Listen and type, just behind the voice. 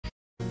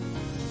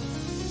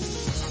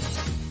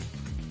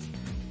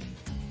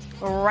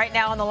Right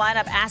now on the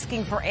lineup,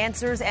 asking for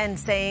answers and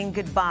saying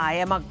goodbye.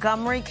 A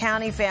Montgomery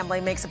County family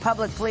makes a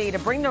public plea to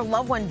bring their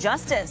loved one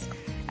justice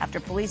after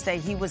police say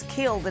he was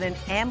killed in an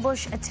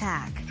ambush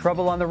attack.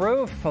 Trouble on the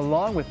roof,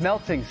 along with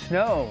melting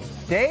snow.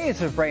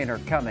 Days of rain are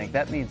coming.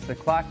 That means the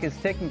clock is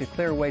ticking to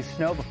clear away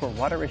snow before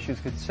water issues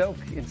could soak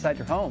inside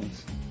your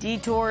homes.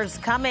 Detours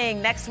coming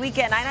next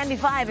weekend.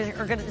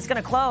 I-95 is going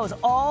to close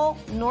all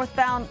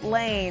northbound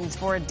lanes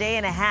for a day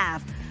and a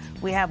half.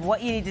 We have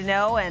what you need to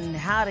know and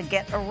how to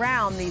get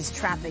around these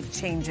traffic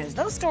changes.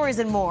 Those stories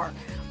and more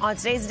on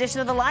today's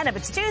edition of The Lineup.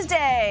 It's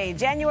Tuesday,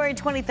 January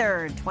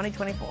 23rd,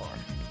 2024.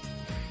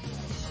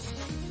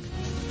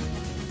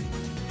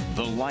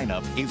 The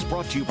Lineup is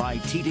brought to you by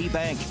TD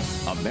Bank,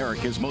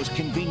 America's most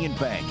convenient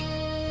bank.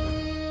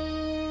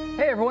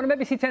 Hey everyone, I'm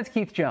NBC 10's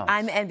Keith Jones.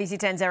 I'm NBC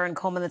 10's Erin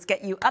Coleman. Let's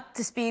get you up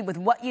to speed with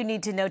what you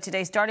need to know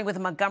today, starting with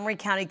the Montgomery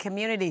County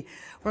community.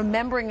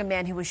 Remembering a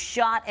man who was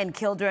shot and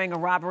killed during a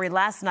robbery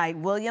last night,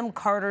 William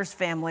Carter's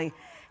family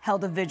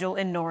held a vigil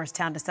in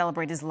Norristown to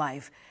celebrate his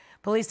life.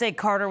 Police say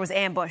Carter was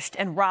ambushed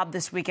and robbed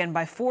this weekend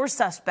by 4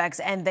 suspects,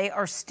 and they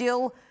are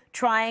still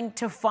trying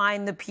to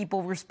find the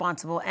people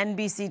responsible.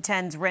 NBC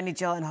 10's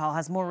Gyllenhaal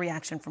has more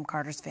reaction from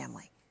Carter's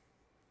family.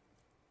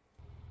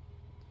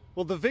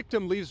 Well, the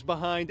victim leaves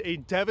behind a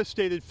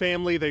devastated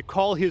family. They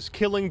call his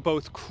killing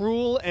both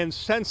cruel and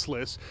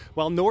senseless.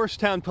 While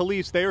Norristown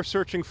police, they are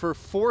searching for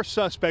 4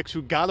 suspects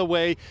who got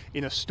away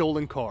in a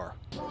stolen car.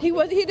 He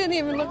didn't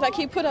even look like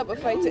he put up a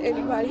fight to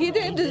anybody. He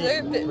didn't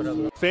deserve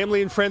it.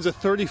 Family and friends of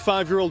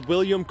 35-year-old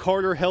William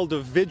Carter held a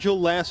vigil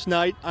last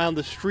night on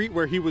the street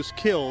where he was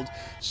killed.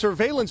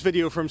 Surveillance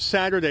video from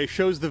Saturday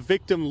shows the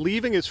victim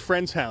leaving his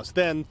friend's house.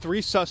 Then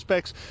 3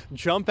 suspects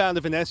jump out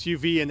of an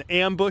SUV and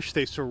ambush.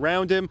 They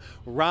surround him,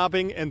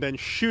 robbing and then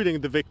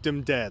shooting the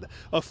victim dead.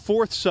 A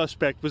 4th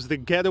suspect was the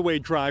getaway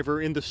driver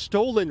in the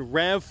stolen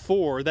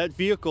RAV4. That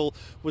vehicle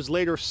was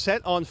later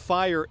set on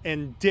fire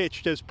and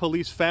ditched as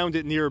police found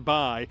it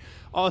nearby.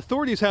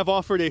 Authorities have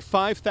offered a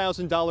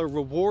 $5,000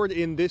 reward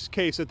in this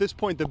case. At this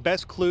point, the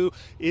best clue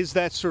is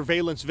that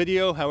surveillance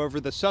video.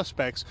 However, the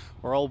suspects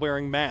are all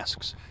wearing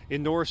masks.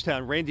 In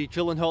Norristown,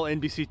 Gyllenhaal,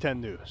 NBC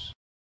 10 News.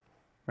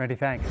 Randy,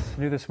 thanks.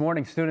 New this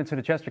morning, students in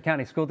the Chester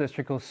County School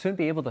District will soon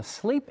be able to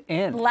sleep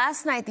in.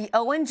 Last night, the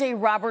O&J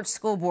Roberts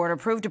School Board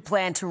approved a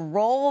plan to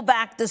roll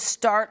back the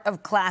start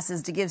of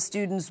classes to give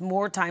students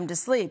more time to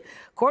sleep.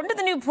 According to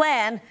the new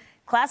plan,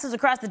 classes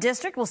across the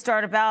district will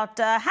start about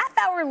a half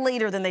hour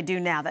later than they do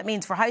now. That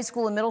means for high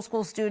school and middle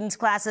school students,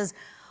 classes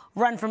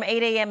run from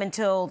 8 a.m.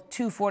 until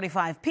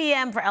 2:45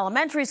 p.m. For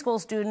elementary school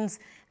students,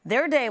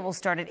 their day will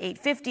start at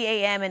 8:50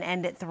 a.m. and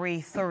end at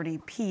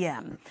 3:30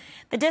 p.m.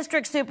 The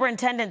district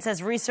superintendent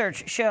says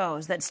research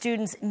shows that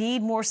students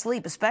need more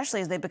sleep,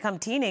 especially as they become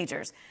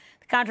teenagers.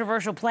 The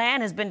controversial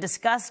plan has been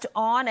discussed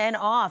on and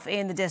off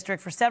in the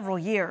district for several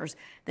years.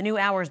 The new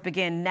hours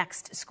begin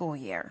next school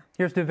year.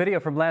 Here's new video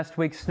from last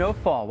week's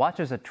snowfall. Watch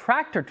as a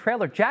tractor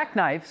trailer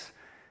jackknifes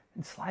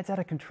and slides out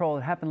of control.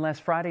 It happened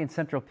last Friday in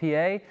central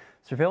PA.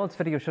 Surveillance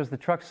video shows the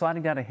truck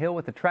sliding down a hill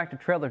with the tractor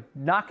trailer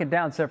knocking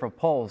down several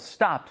poles.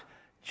 Stopped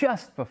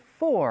just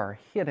before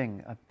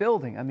hitting a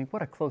building. I mean,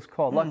 what a close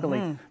call.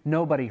 Luckily,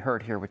 nobody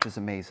hurt here, which is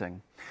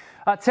amazing.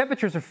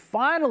 Temperatures are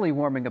finally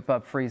warming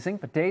above freezing,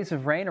 but days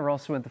of rain are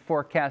also in the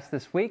forecast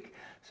this week.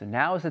 So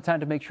now is the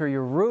time to make sure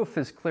your roof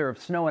is clear of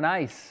snow and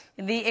ice.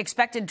 The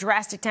expected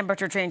drastic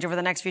temperature change over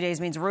the next few days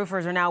means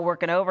roofers are now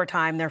working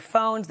overtime. Their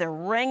phones, they're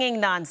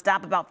ringing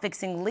nonstop about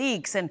fixing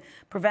leaks and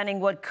preventing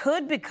what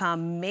could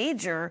become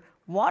major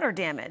water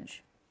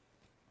damage.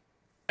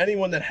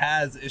 Anyone that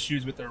has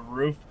issues with their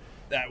roof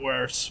that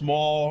were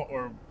small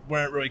or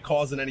weren't really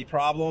causing any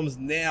problems,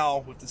 now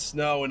with the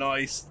snow and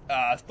ice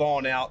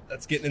thawing out,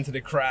 that's getting into the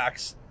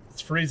cracks.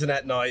 It's freezing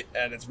at night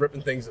and it's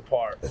ripping things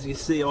apart. As you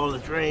see, all the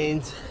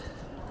drains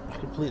are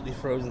completely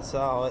frozen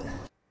solid.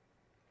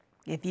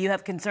 If you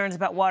have concerns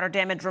about water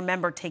damage,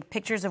 remember, take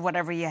pictures of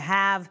whatever you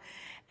have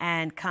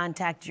and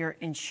contact your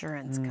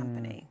insurance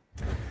company.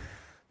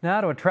 Now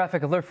to a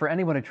traffic alert for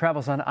anyone who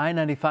travels on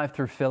I-95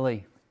 through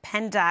Philly.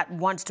 PennDOT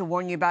wants to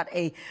warn you about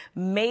a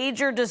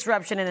major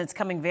disruption, and it's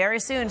coming very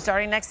soon,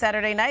 starting next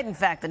Saturday night. In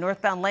fact, the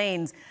northbound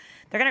lanes,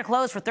 they're going to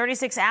close for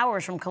 36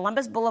 hours from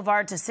Columbus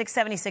Boulevard to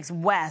 676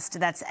 West.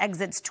 That's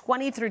exits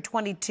 20 through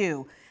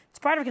 22. It's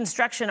part of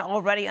construction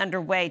already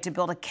underway to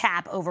build a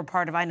cap over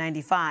part of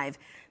I-95.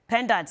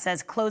 PennDOT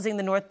says closing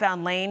the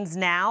northbound lanes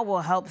now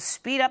will help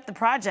speed up the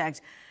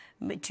project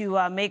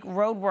to make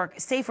road work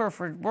safer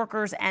for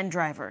workers and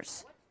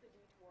drivers.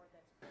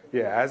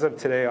 Yeah, as of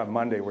today on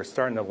Monday, we're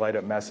starting to light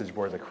up message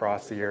boards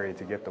across the area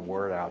to get the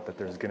word out that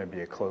there's going to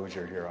be a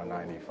closure here on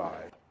 95.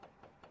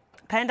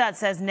 PennDOT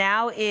says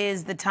now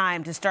is the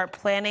time to start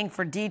planning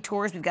for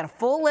detours. We've got a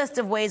full list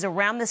of ways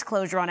around this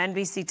closure on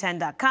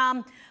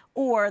NBC10.com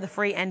or the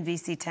free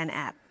NBC10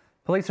 app.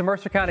 Police in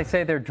Mercer County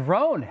say their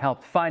drone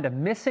helped find a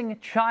missing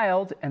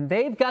child, and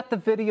they've got the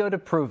video to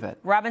prove it.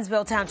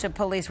 Robbinsville Township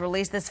Police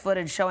released this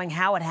footage showing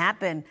how it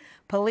happened.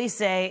 Police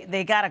say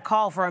they got a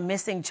call for a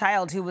missing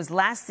child who was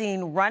last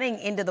seen running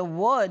into the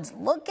woods.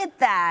 Look at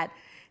that.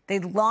 They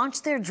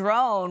launched their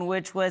drone,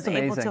 which was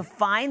able to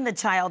find the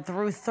child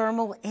through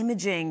thermal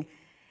imaging.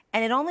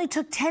 And it only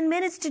took 10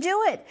 minutes to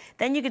do it.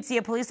 Then you could see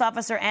a police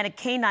officer and a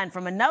canine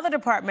from another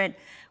department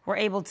were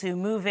able to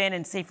move in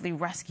and safely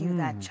rescue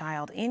that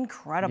child.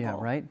 Incredible. Yeah,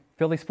 right.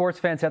 Philly sports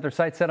fans have their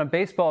sights set on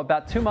baseball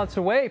about 2 months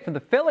away from the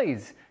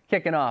Phillies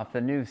kicking off the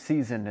new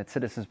season at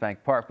Citizens Bank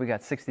Park. We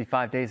got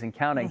 65 days and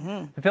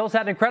counting. The Phils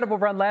had an incredible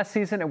run last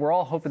season, and we're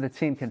all hoping the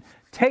team can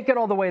take it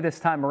all the way this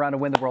time around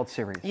and win the World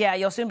Series. Yeah,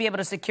 you'll soon be able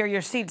to secure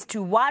your seats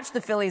to watch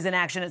the Phillies in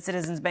action at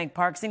Citizens Bank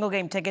Park. Single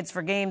game tickets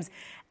for games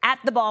at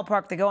the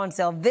ballpark to go on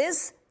sale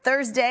this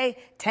Thursday,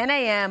 10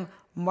 a.m.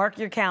 Mark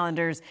your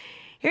calendars.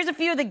 Here's a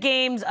few of the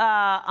games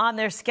on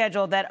their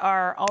schedule that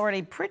are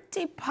already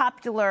pretty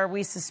popular,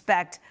 we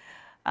suspect.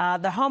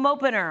 The home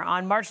opener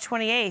on March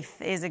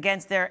 28th is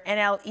against their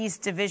NL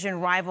East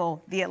Division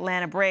rival, the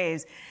Atlanta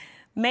Braves.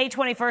 May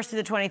 21st to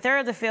the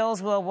 23rd, the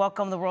Phils will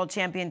welcome the world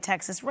champion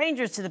Texas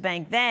Rangers to the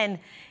bank. Then,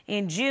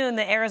 in June,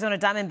 the Arizona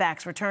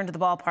Diamondbacks return to the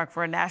ballpark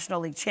for a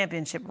National League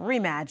Championship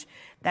rematch.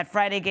 That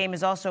Friday game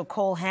is also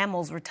Cole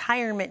Hamels'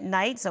 retirement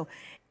night, so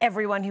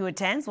everyone who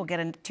attends will get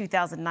a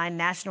 2009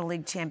 National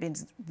League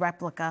Champions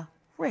replica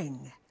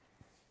ring.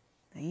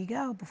 There you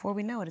go. Before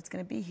we know it, it's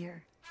going to be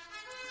here.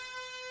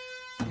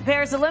 The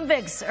Paris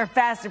Olympics are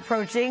fast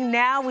approaching.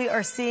 Now we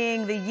are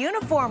seeing the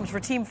uniforms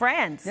for Team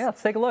France. Yeah,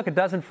 let's take a look. A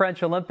dozen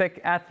French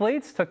Olympic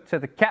athletes took to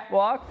the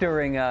catwalk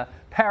during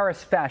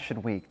Paris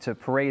Fashion Week to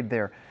parade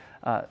their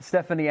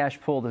Stephanie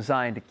Ashpool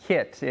designed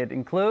kit. It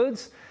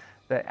includes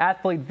the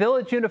Athlete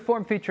Village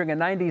uniform featuring a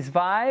 90s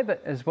vibe,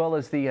 as well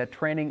as the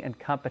training and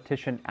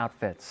competition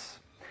outfits.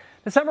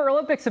 The Summer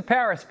Olympics in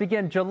Paris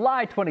begin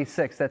July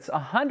 26th. That's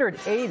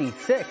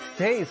 186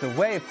 days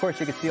away. Of course,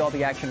 you can see all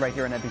the action right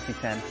here on NBC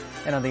 10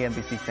 and on the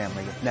NBC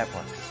Family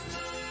Network.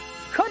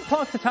 Could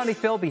Punxsutawney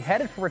Phil be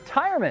headed for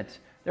retirement?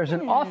 There's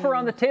an offer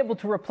on the table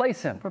to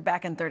replace him. We're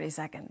back in 30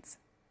 seconds.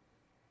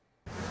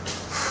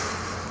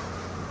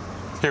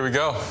 Here we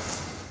go.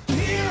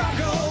 Here I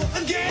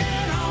go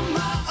again on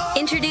my own.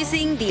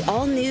 Introducing the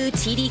all-new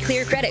TD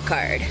Clear credit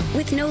card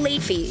with no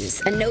late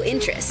fees and no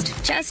interest,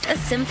 just a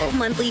simple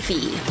monthly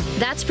fee.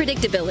 That's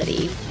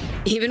predictability,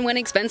 even when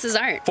expenses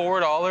aren't.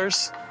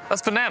 $4?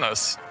 That's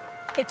bananas.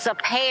 It's a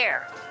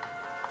pear.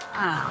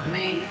 Oh,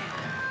 man.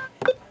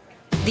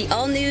 The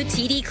all-new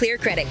TD Clear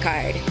credit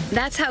card.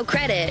 That's how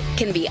credit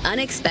can be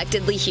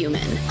unexpectedly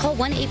human. Call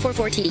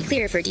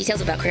 1-844-TD-CLEAR for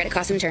details about credit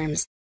costs and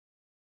terms.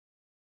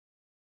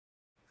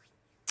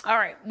 All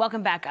right,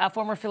 welcome back.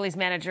 Former Phillies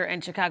manager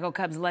and Chicago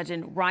Cubs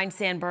legend Ryne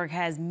Sandberg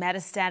has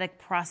metastatic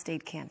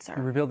prostate cancer.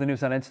 He revealed the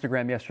news on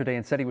Instagram yesterday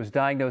and said he was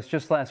diagnosed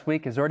just last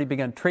week, has already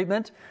begun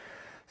treatment.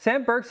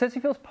 Sandberg says he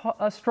feels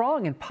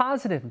strong and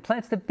positive and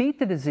plans to beat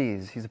the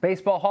disease. He's a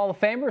Baseball Hall of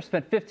Famer,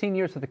 spent 15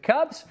 years with the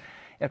Cubs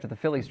after the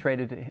Phillies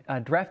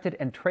drafted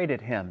and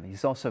traded him.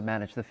 He's also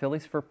managed the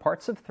Phillies for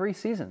parts of 3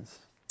 seasons.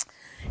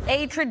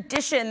 A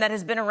tradition that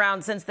has been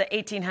around since the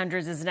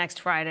 1800s is next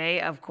Friday.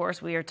 Of course,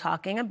 we are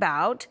talking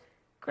about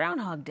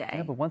Groundhog Day.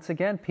 Yeah, but once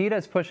again, PETA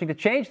is pushing to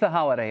change the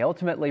holiday,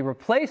 ultimately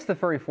replace the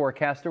furry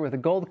forecaster with a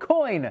gold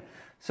coin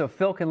so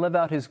Phil can live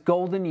out his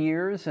golden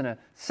years in a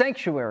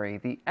sanctuary.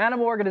 The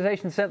animal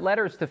organization sent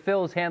letters to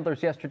Phil's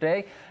handlers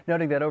yesterday,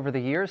 noting that over the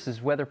years,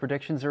 his weather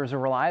predictions are as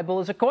reliable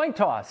as a coin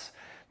toss.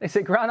 They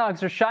say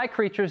groundhogs are shy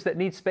creatures that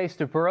need space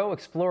to burrow,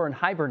 explore, and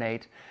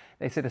hibernate.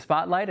 They say the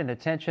spotlight and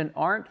attention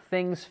aren't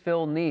things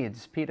Phil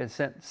needs. PETA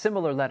sent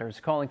similar letters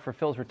calling for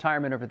Phil's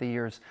retirement over the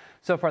years.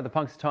 So far, the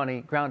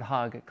Punxsutawney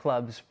Groundhog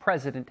Club's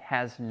president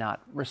has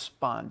not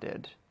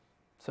responded.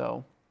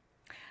 So,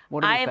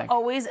 what do you think? I've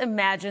always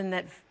imagined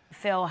that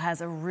Phil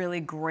has a really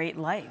great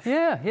life.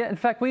 Yeah. In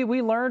fact,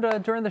 we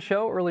learned during the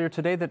show earlier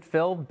today that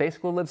Phil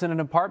basically lives in an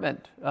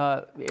apartment,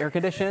 air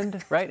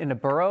conditioned, right, in a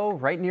burrow,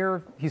 right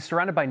near, he's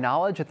surrounded by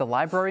knowledge at the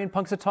library in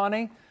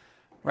Punxsutawney.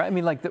 Right? I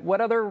mean, like,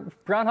 what other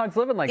groundhogs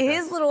living like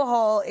this? His little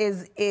hole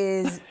is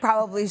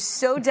probably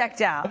so decked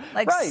out,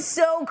 like right.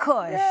 So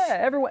cush. Yeah,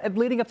 everyone,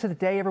 leading up to the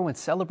day, everyone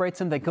celebrates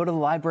him. They go to the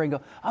library and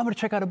go, I'm going to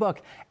check out a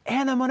book,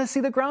 and I'm going to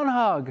see the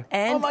groundhog.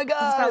 And oh, my God.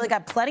 He's probably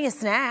got plenty of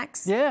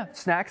snacks. Yeah,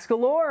 snacks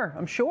galore,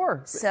 I'm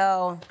sure.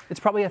 So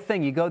it's probably a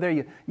thing. You go there,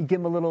 you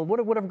give them a little,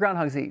 whatever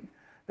groundhogs eat.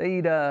 They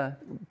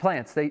eat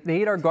plants. They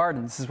eat our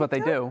gardens is what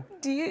they do.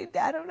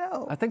 I don't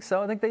know. I think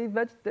so. I think they eat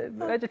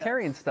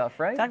vegetarian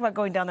stuff, right? Talk about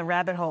going down the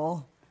rabbit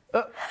hole.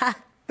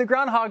 The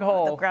groundhog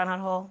hole. The groundhog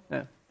hole.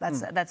 Yeah.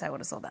 That's how I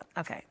would have sold that.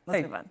 Okay,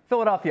 let's move on.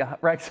 Philadelphia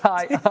ranks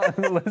high on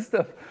the list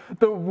of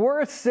the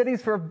worst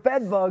cities for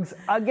bed bugs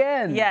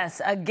again. Yes,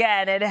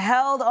 again. It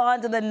held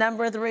on to the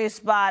number 3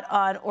 spot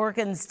on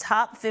Orkin's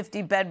top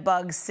 50 bed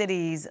bug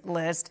cities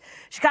list.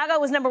 Chicago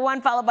was number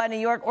 1, followed by New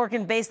York.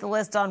 Orkin based the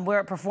list on where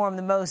it performed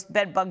the most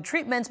bed bug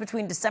treatments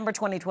between December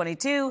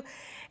 2022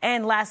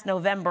 and last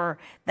November.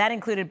 That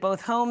included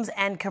both homes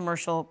and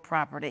commercial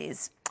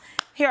properties.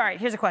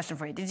 Here's a question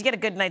for you. Did you get a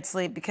good night's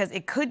sleep? Because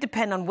it could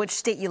depend on which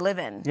state you live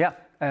in. Yeah.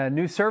 A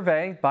new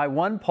survey by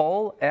one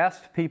poll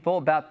asked people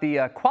about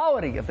the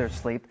quality of their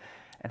sleep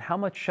and how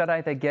much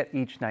shut-eye they get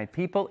each night.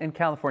 People in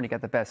California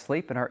got the best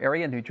sleep. In our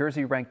area, New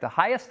Jersey ranked the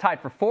highest,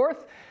 tied for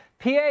 4th.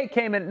 PA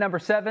came in at number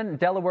 7.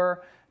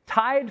 Delaware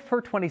tied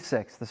for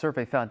 26. The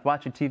survey found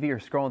watching TV or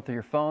scrolling through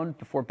your phone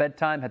before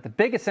bedtime had the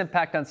biggest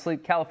impact on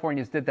sleep.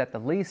 Californians did that the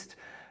least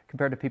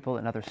compared to people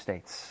in other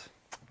states.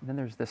 And then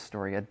there's this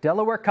story. A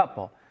Delaware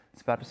couple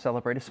is about to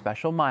celebrate a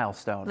special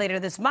milestone. Later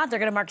this month, they're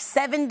going to mark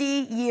 70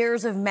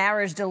 years of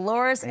marriage.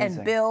 Dolores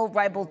and Bill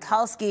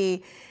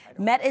Rybeltowski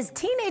met as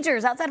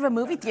teenagers outside of a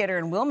movie theater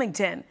in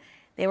Wilmington.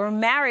 They were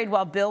married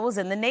while Bill was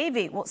in the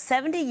Navy. Well,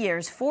 70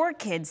 years, 4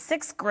 kids,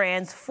 6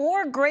 grands,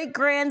 4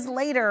 great-grands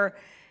later,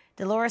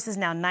 Dolores is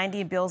now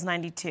 90 and Bill's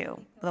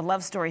 92. With a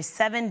love story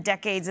 7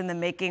 decades in the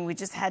making, we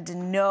just had to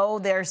know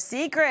their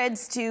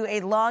secrets to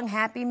a long,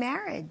 happy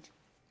marriage.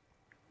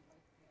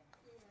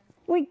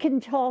 We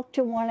can talk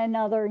to one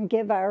another and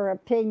give our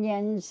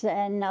opinions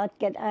and not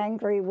get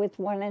angry with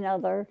one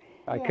another.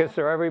 I kiss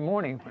her every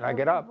morning when I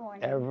get up,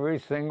 every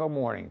single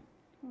morning.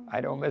 I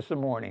don't miss a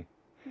morning.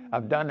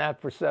 I've done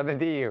that for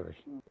 70 years.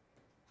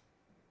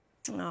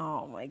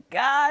 Oh, my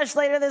gosh.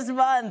 Later this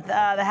month, the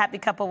happy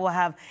couple will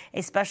have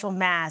a special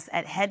mass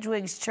at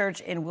Hedwig's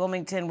Church in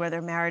Wilmington, where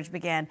their marriage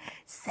began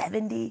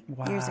 70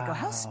 years ago.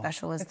 How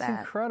special is that? It's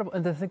incredible.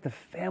 And to think the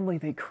family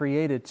they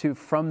created, too,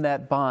 from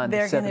that bond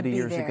 70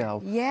 years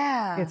ago.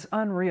 Yeah. It's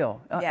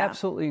unreal.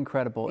 Absolutely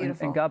incredible.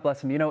 And God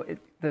bless them. You know,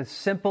 the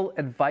simple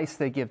advice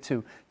they give,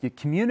 too. You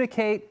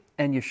communicate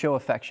and you show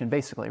affection,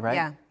 basically, right?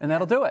 Yeah. And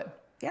that'll do it.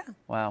 Yeah.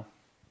 Wow.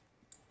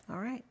 All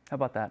right. How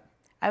about that?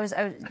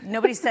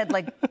 Nobody said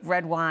like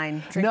red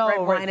wine, drink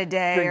red wine a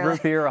day. Drink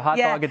root beer, a hot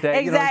dog a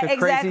day.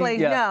 Exactly.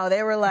 Yeah. No,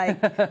 they were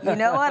like, you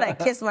know what? I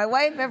kiss my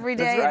wife every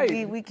day. That's right.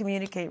 And we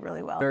communicate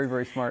really well. Very,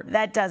 very smart.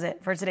 That does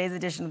it for today's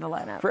edition of The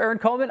Lineup. For Erin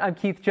Coleman, I'm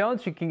Keith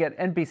Jones. You can get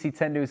NBC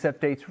 10 News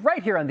updates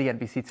right here on the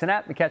NBC 10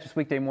 app and catch us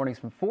weekday mornings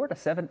from 4 to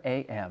 7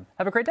 a.m.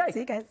 Have a great day. See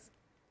you guys.